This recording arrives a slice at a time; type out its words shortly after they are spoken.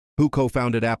Who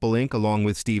co-founded Apple Inc. along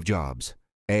with Steve Jobs?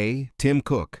 A. Tim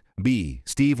Cook. B.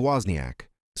 Steve Wozniak.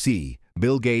 C.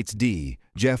 Bill Gates. D.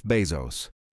 Jeff Bezos.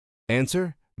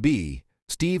 Answer: B.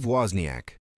 Steve Wozniak.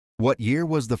 What year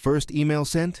was the first email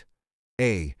sent?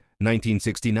 A.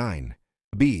 1969.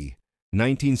 B.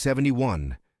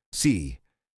 1971. C.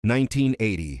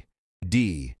 1980.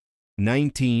 D.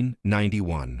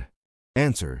 1991.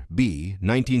 Answer: B.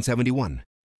 1971.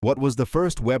 What was the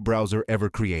first web browser ever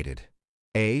created?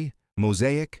 A.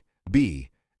 Mosaic. B.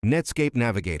 Netscape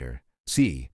Navigator.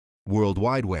 C. World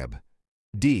Wide Web.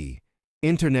 D.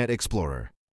 Internet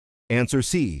Explorer. Answer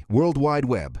C. World Wide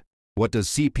Web. What does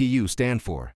CPU stand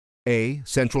for? A.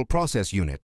 Central Process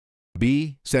Unit.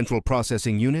 B. Central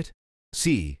Processing Unit.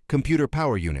 C. Computer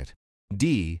Power Unit.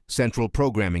 D. Central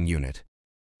Programming Unit.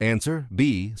 Answer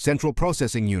B. Central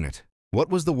Processing Unit. What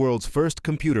was the world's first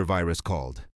computer virus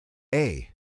called? A.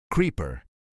 Creeper.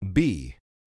 B.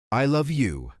 I Love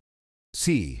You.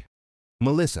 C.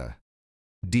 Melissa.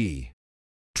 D.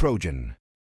 Trojan.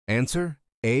 Answer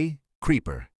A.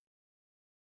 Creeper.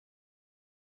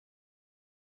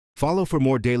 Follow for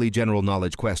more daily general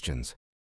knowledge questions.